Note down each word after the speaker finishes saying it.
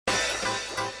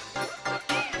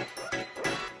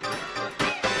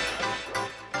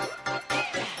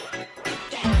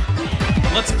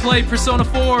let's play Persona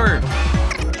 4.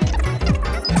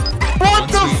 What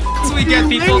the f*** Once we get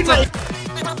people to...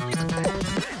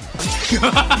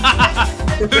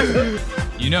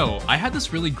 You know, I had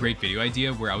this really great video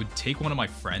idea where I would take one of my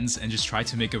friends and just try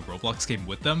to make a Roblox game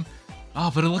with them.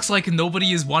 Oh, but it looks like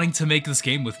nobody is wanting to make this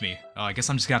game with me. Oh, I guess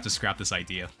I'm just gonna have to scrap this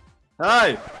idea.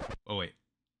 Hey! Oh, wait.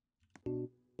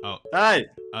 Oh. Hey!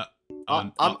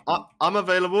 I'm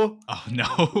available. Oh,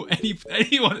 no.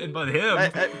 Anyone but him.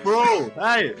 Hey, bro!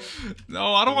 Hey!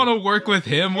 No, I don't want to work with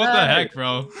him. What the heck,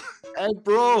 bro? Hey,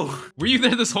 bro! Were you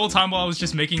there this whole time while I was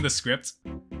just making the script?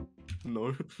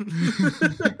 No.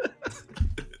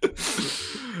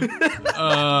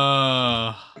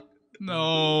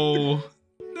 No.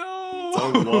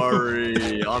 Don't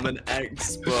worry, I'm an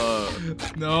expert.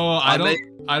 No, I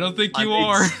don't think you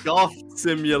are. Scuffed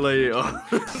Simulator.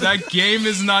 That game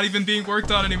is not even being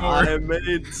worked on anymore. I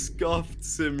made Scuffed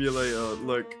Simulator.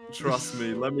 Look, trust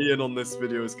me, let me in on this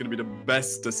video. It's gonna be the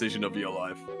best decision of your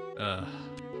life.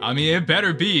 I mean, it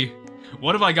better be.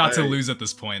 What have I got to lose at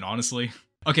this point, honestly?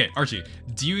 Okay, Archie,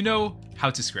 do you know how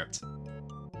to script?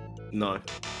 No.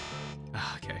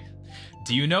 Okay.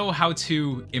 Do you know how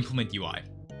to implement UI?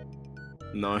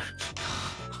 No.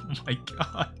 Oh my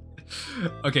god.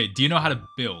 Okay, do you know how to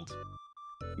build?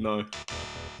 No.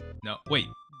 No, wait.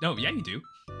 No, yeah, you do.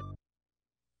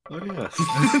 Oh,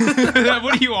 yeah.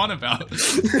 What are you on about?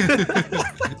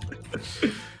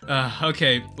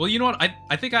 Okay, well, you know what?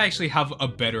 I think I actually have a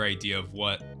better idea of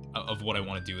what I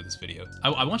want to do with this video.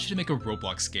 I want you to make a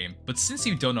Roblox game, but since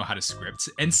you don't know how to script,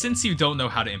 and since you don't know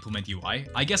how to implement UI,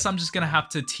 I guess I'm just gonna have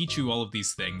to teach you all of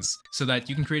these things so that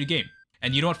you can create a game.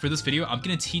 And you know what, for this video, I'm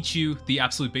gonna teach you the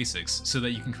absolute basics so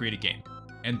that you can create a game.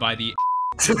 And by the...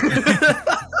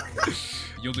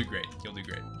 You'll do great, you'll do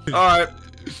great. Alright.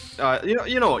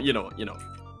 You know what.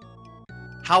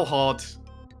 How hard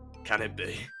can it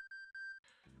be?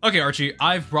 Okay, Archie,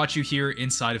 I've brought you here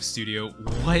inside of studio.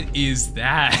 What is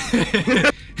that?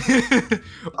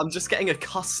 I'm just getting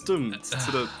accustomed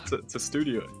to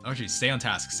studio. Archie, stay on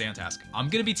task, stay on task. I'm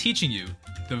gonna be teaching you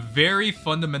the very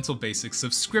fundamental basics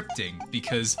of scripting,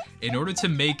 because in order to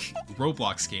make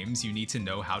Roblox games, you need to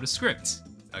know how to script,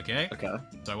 okay? Okay.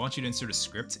 So I want you to insert a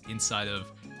script inside of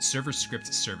server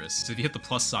script service. So if you hit the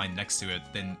plus sign next to it,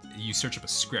 then you search up a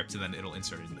script and then it'll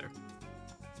insert it in there.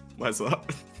 Where's that?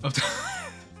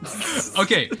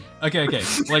 Okay.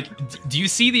 Like, do you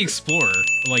see the Explorer,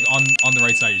 like, on the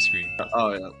right side of your screen?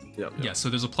 Oh, yeah. Yeah, so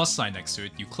there's a plus sign next to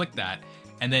it. You click that,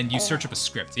 and then you search up a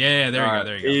script. Yeah,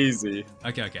 there you go. Easy.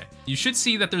 Okay. You should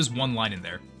see that there's one line in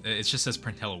there. It just says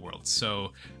print hello world.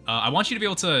 So, I want you to be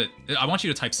able to... I want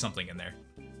you to type something in there.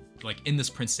 Like, in this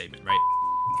print statement, right?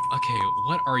 Okay,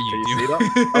 what are you doing? See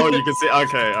that? Oh, you can see.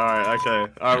 Okay, all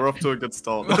right, we're off to a good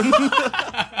start.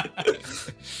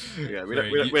 Yeah, we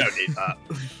don't need that.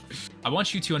 I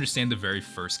want you to understand the very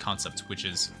first concept, which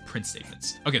is print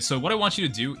statements. Okay, so what I want you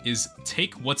to do is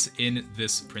take what's in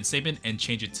this print statement and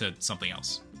change it to something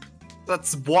else.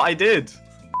 That's what I did.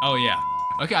 Oh, yeah.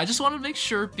 Okay, I just wanted to make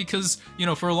sure because, you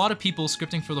know, for a lot of people,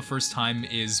 scripting for the first time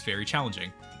is very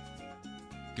challenging.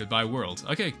 Goodbye, world.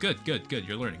 Okay, good.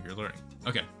 You're learning.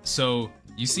 Okay, so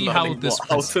you see how this...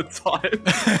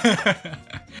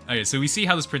 Okay, so we see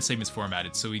how this print statement is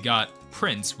formatted. So we got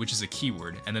print, which is a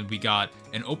keyword, and then we got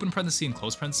an open parenthesis and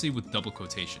close parenthesis with double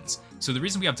quotations. So the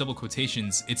reason we have double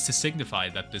quotations, it's to signify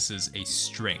that this is a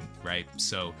string, right?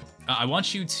 So I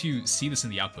want you to see this in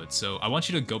the output. So I want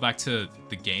you to go back to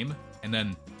the game, and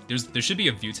then there should be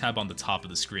a view tab on the top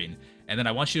of the screen. And then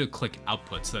I want you to click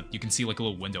output so that you can see like a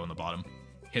little window on the bottom.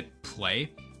 Hit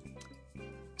play.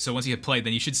 So once you hit play,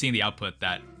 then you should see in the output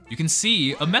that you can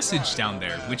see a message down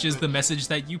there, which is the message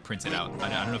that you printed out. I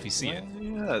don't know if you see it.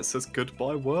 Yeah, it says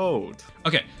goodbye world.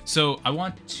 Okay, so I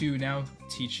want to now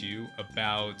teach you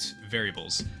about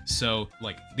variables. So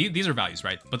like these are values,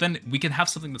 right? But then we can have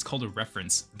something that's called a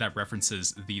reference that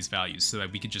references these values so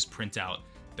that we could just print out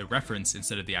the reference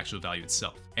instead of the actual value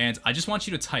itself. And I just want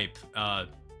you to type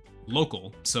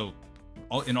local. So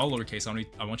in all lowercase,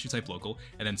 I want you to type local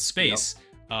and then space.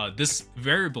 Yep. This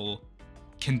variable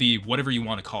can be whatever you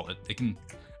want to call it. It can...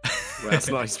 Well, that's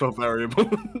not spell variable.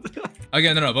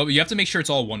 Okay, no, but you have to make sure it's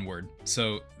all one word.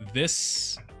 So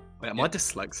this... Wait, am I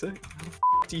dyslexic? How the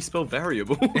f do you spell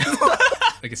variable?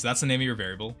 Okay, so that's the name of your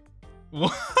variable.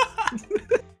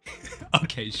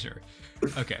 Okay, sure.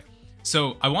 Okay,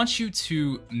 so I want you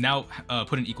to now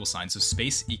put an equal sign. So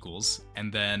space equals,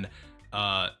 and then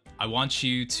I want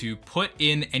you to put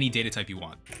in any data type you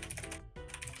want.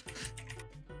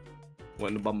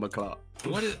 When the bumper clap.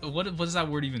 What does that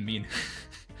word even mean?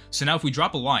 So now if we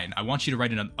drop a line, I want you to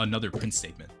write another print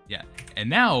statement. Yeah. And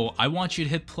now I want you to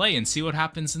hit play and see what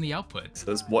happens in the output. It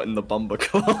says what in the bumper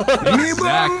class?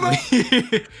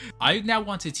 Exactly. I now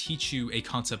want to teach you a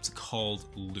concept called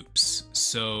loops.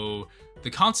 So the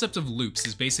concept of loops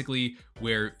is basically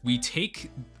where we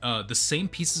take the same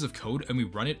pieces of code and we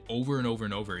run it over and over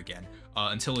and over again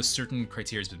until a certain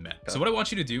criteria has been met. So what I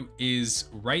want you to do is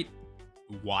write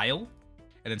while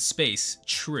and then space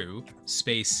true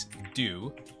space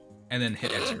do and then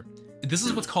hit enter. This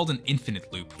is what's called an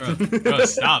infinite loop. Bro,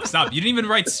 stop. You didn't even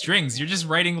write strings. You're just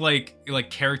writing like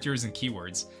characters and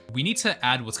keywords. We need to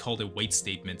add what's called a wait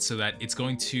statement so that it's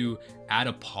going to add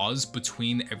a pause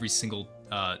between every single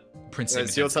print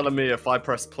statement. So you're telling me if I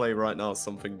press play right now,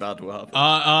 something bad will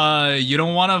happen? You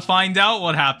don't want to find out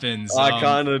what happens. I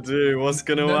kind of do. What's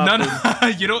gonna happen? No,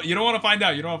 you don't want to find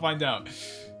out. You don't want to find out.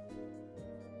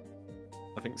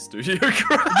 I think studio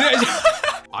crashed.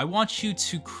 I want you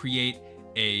to create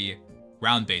a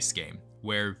round-based game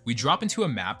where we drop into a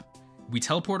map, we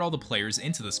teleport all the players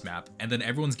into this map, and then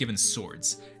everyone's given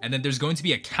swords. And then there's going to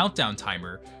be a countdown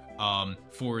timer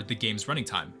for the game's running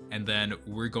time. And then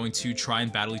we're going to try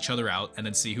and battle each other out and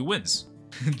then see who wins.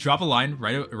 Drop a line,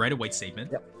 write a wait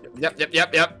statement. Yep.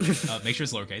 Make sure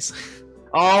it's lowercase.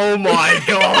 Oh my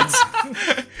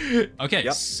god! Okay,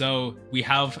 so we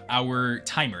have our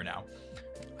timer now.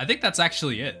 I think that's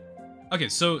actually it. Okay,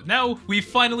 so now we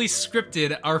finally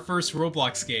scripted our first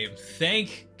Roblox game.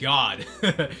 Thank God.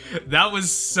 That was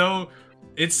so...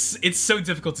 It's so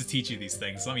difficult to teach you these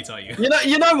things, let me tell you.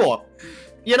 You know what?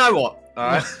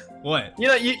 Alright? What?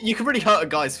 You can really hurt a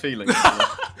guy's feelings.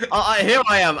 Here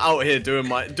I am out here doing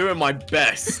my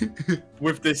best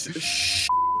with this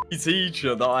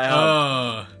teacher that I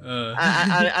have.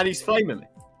 And he's flaming me.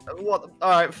 What?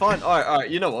 Alright, fine. Alright.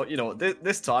 You know what?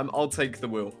 This time, I'll take the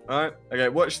wheel. Alright? Okay,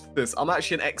 watch this. I'm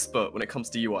actually an expert when it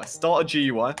comes to UI. Start a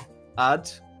GUI, add,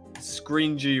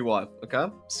 screen GUI,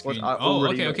 okay?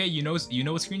 Okay. You know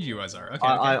what screen GUIs are. Okay,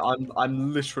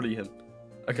 I'm literally him.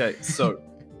 Okay, so...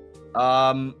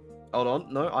 hold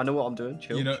on. No, I know what I'm doing.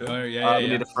 Chill, chill. We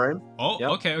need a frame. Oh,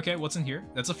 yep. Okay. What's in here?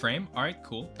 That's a frame. Alright,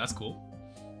 cool. That's cool.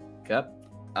 Okay.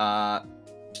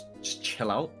 Just chill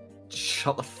out.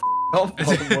 Shut the f*** up.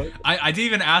 I didn't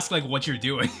even ask like what you're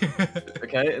doing.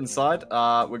 Okay, inside,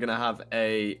 we're gonna have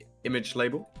a image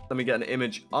label. Let me get an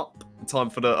image up. Time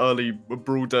for the early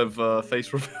BrawlDev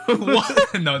face reveal.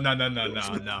 What? No.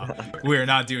 We're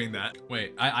not doing that.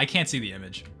 Wait, I can't see the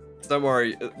image. Don't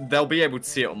worry, they'll be able to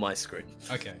see it on my screen.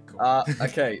 Okay, cool.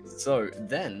 Okay, so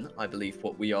then I believe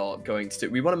what we are going to do,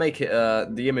 we want to make it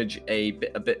the image a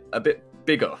bit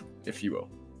bigger, if you will.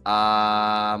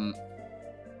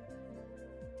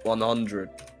 100.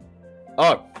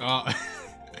 Oh.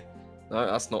 No,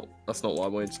 that's not what I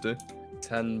wanted to do.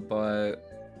 10 by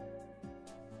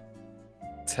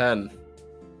 10.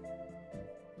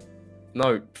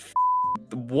 No.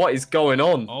 What is going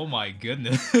on? Oh my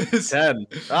goodness. 10.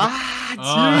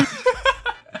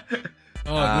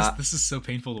 This is so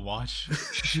painful to watch.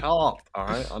 Shut up.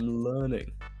 Alright, I'm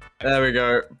learning. There we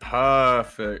go.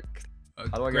 Perfect.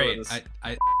 How do I great.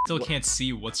 I still can't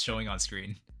see what's showing on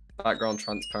screen. Background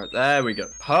transparent. There we go.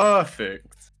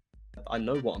 Perfect. I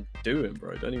know what I'm doing,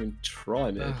 bro. Don't even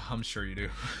try me. I'm sure you do.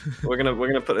 we're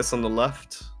gonna put this on the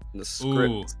left. In the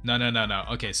script. Ooh, no.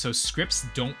 Okay, so scripts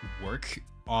don't work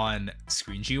on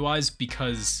screen GUIs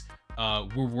because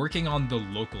we're working on the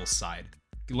local side.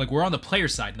 Like, we're on the player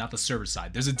side, not the server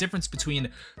side. There's a difference between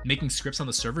making scripts on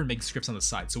the server and making scripts on the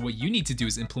side. So what you need to do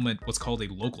is implement what's called a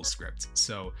local script.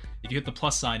 So if you hit the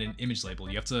plus sign in image label,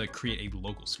 you have to create a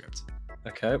local script.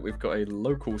 Okay, we've got a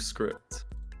local script.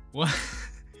 What?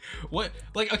 What?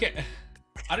 Like, okay,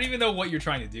 I don't even know what you're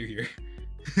trying to do here.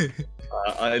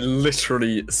 I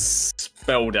literally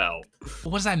spelled out.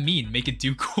 What does that mean? Make it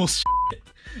do cool shit?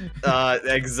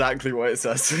 Exactly what it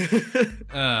says.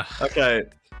 Okay.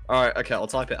 Alright, okay, I'll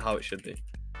type it how it should be.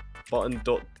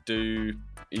 Button.do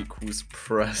equals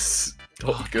press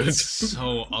dot good. That's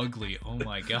so ugly. Oh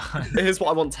my god. Here's what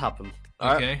I want to happen.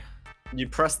 Okay. Right? You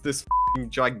press this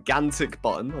gigantic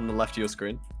button on the left of your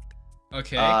screen.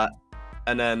 Okay.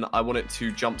 And then I want it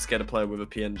to jump scare the player with a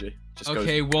PNG. Just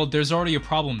okay, well, there's already a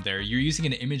problem there. You're using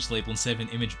an image label instead of an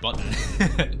image button.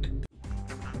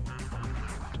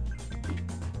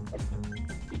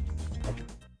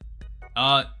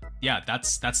 Yeah,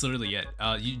 that's literally it.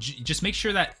 You just make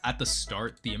sure that at the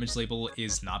start the image label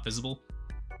is not visible.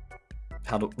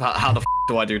 How the f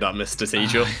do I do that, Mr.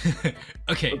 Teacher?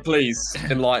 Okay. Please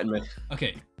enlighten me.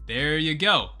 Okay, there you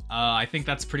go. I think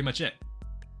that's pretty much it.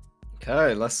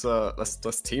 Okay, let's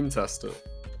team test it.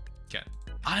 Okay.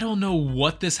 I don't know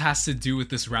what this has to do with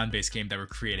this round-based game that we're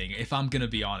creating, if I'm gonna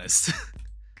be honest.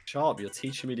 Shut up, you're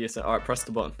teaching me the... Alright, press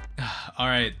the button.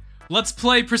 Alright, let's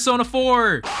play Persona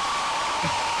 4!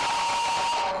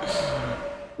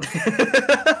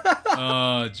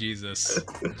 Oh, Jesus.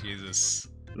 Jesus.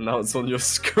 Now it's on your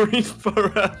screen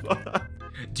forever.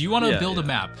 Do you want to build a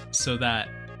map so that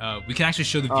we can actually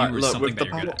show the viewers something that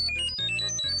you're good at?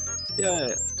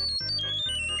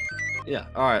 Yeah,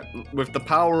 alright. With the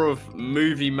power of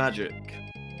movie magic,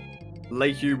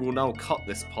 Leikyu will now cut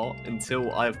this part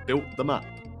until I have built the map.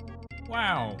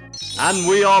 Wow. And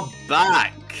we are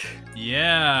back!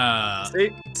 Yeah.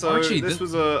 See? So Archie, this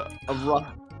was a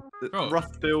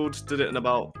rough build, did it in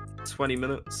about 20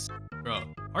 minutes. Bro,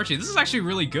 Archie, this is actually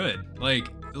really good. Did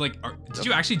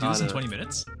you actually do this in 20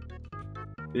 minutes?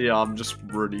 Yeah, I'm just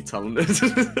really talented.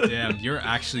 Damn, you're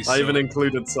actually so... I even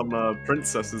included some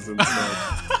princesses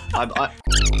inside.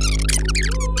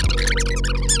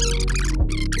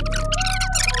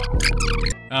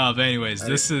 But anyways,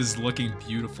 this is looking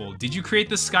beautiful. Did you create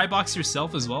this skybox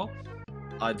yourself as well?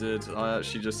 I did. I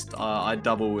actually just I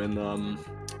dabble in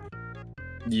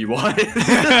UI.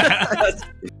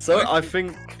 So I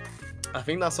think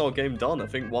that's our game done. I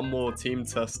think one more team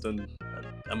test and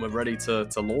we're ready to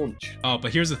launch. Oh,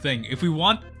 but here's the thing: if we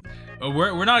want,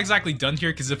 we're not exactly done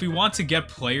here, because if we want to get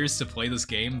players to play this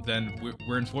game, then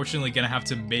we're unfortunately gonna have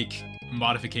to make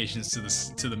modifications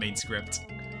to the main script.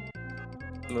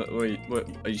 Wait,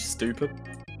 are you stupid?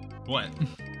 What?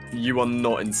 You are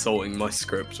not insulting my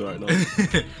script right now.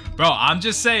 Bro, I'm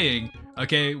just saying,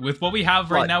 okay, with what we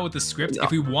have right now with the script, if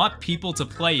we want people to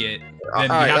play it, then we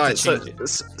have to change it.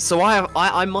 So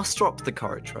I muster up the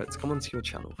courage, right, to come onto your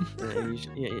channel. And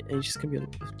you just give me a...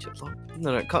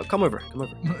 No, come over.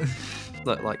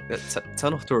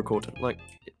 Turn off the recording. Like,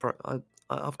 bro,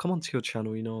 I've come onto your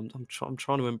channel, you know, I'm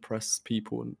trying to impress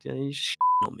people, and you just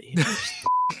on me.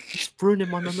 Just ruining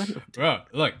my momentum. Bro,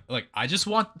 look, I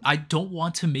don't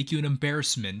want to make you an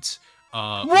embarrassment.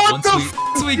 Once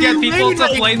we get people to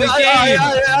play the game.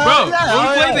 Bro, when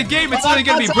we play the game, it's literally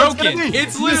gonna be broken.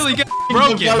 It's literally gonna be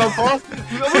broken.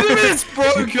 What do you mean it's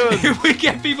broken? If we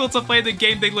get people to play the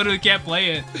game, they literally can't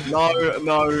play it. No,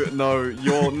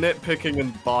 you're nitpicking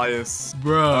and biased.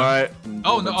 Bro. Alright.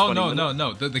 Oh,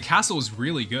 no. The castle is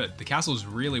really good. The castle is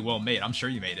really well made. I'm sure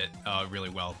you made it really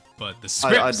well. But the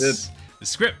scripts... I did. The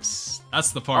scripts.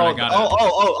 That's the part I got.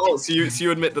 So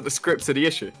you admit that the scripts are the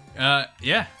issue?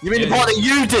 Yeah. You mean the part that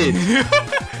you did?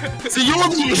 So you're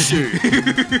the issue?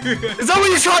 Is that what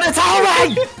you're trying to tell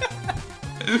me?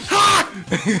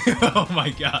 Oh my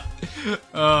god.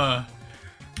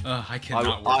 I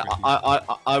cannot work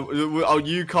with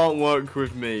you. You can't work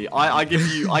with me. I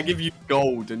give you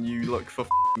gold and you look for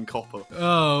f***ing copper.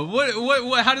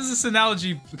 What? How does this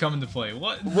analogy come into play?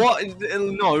 What?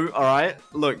 No, alright.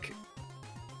 Look.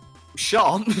 Shut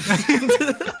up.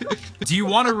 Do you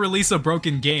want to release a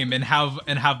broken game and have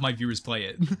my viewers play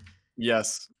it?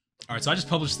 Yes. Alright, so I just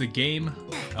published the game.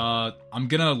 I'm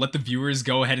gonna let the viewers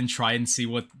go ahead and try and see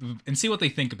what they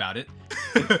think about it.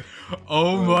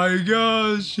 Oh my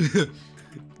gosh.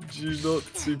 Do not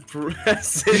to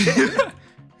press it.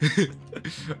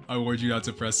 I warned you not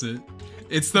to press it.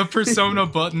 It's the Persona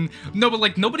button. No, but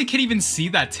like nobody can even see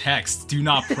that text. Do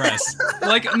not press.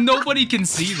 Like nobody can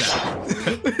see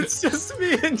that. It's just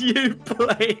me and you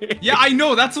playing. Yeah, I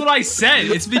know. That's what I said.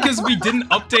 It's because we didn't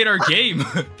update our game.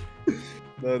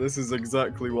 No, this is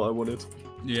exactly what I wanted.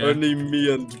 Yeah. Only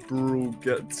me and Brawl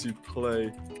get to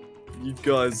play. You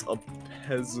guys are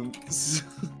peasants.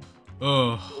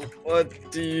 Oh.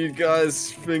 What do you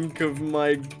guys think of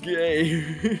my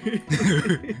game?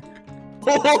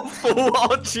 Awful,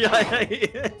 Archie, I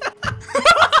hate it.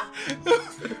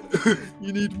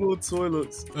 You need more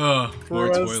toilets. More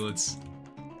toilets.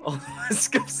 Oh,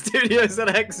 Scum Studios and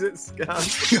exit scam.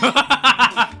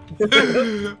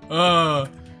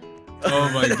 Oh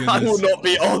my goodness. I will not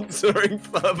be answering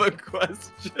further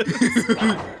questions.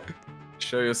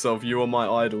 Show yourself, you are my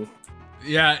idol.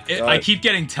 Yeah, I keep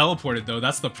getting teleported though,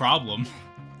 that's the problem.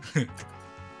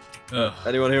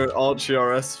 Anyone here an Archie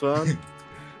RS fan?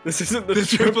 This isn't the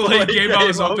AAA game I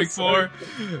was hoping for.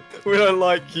 We don't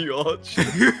like you, Archie.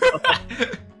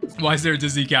 Why is there a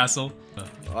Disney castle?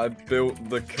 I built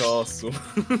the castle.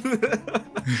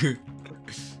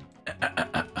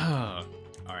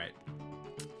 Alright.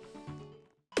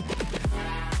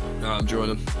 I'm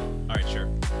joining. Alright,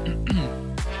 sure.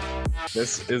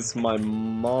 This is my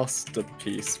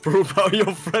masterpiece. Bro,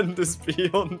 your friend is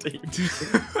beyond eat.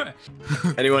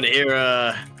 Anyone here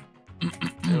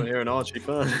an Archie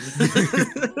fan?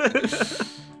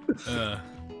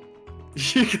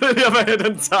 You clearly have a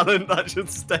hidden talent that should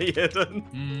stay hidden.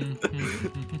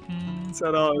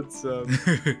 Shoutout.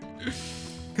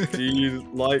 Do you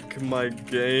like my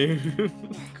game?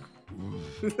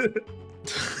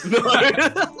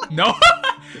 No.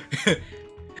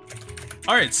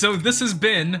 Alright, so this has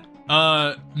been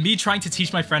me trying to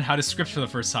teach my friend how to script for the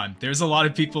first time. There's a lot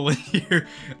of people in here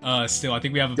still. I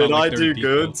think we have about like 30 people.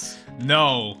 Did I do good?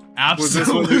 No,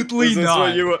 absolutely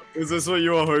not. Was this what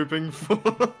you were hoping for?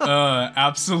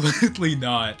 Absolutely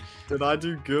not. Did I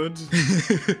do good?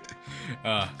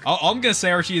 All I'm gonna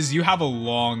say, Archie, is you have a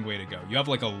long way to go. You have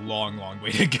like a long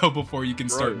way to go before you can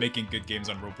start making good games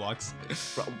on Roblox.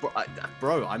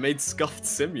 Bro, I made Scuffed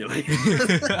Simulator.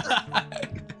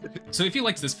 So if you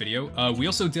liked this video, we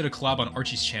also did a collab on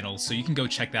Archie's channel, so you can go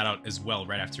check that out as well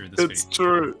right after this video. It's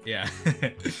true. Yeah.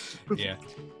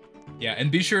 Yeah,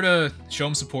 and be sure to show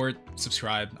him support,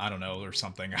 subscribe, I don't know, or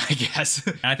something, I guess.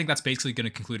 And I think that's basically going to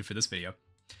conclude it for this video.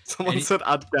 Someone said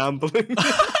add gambling.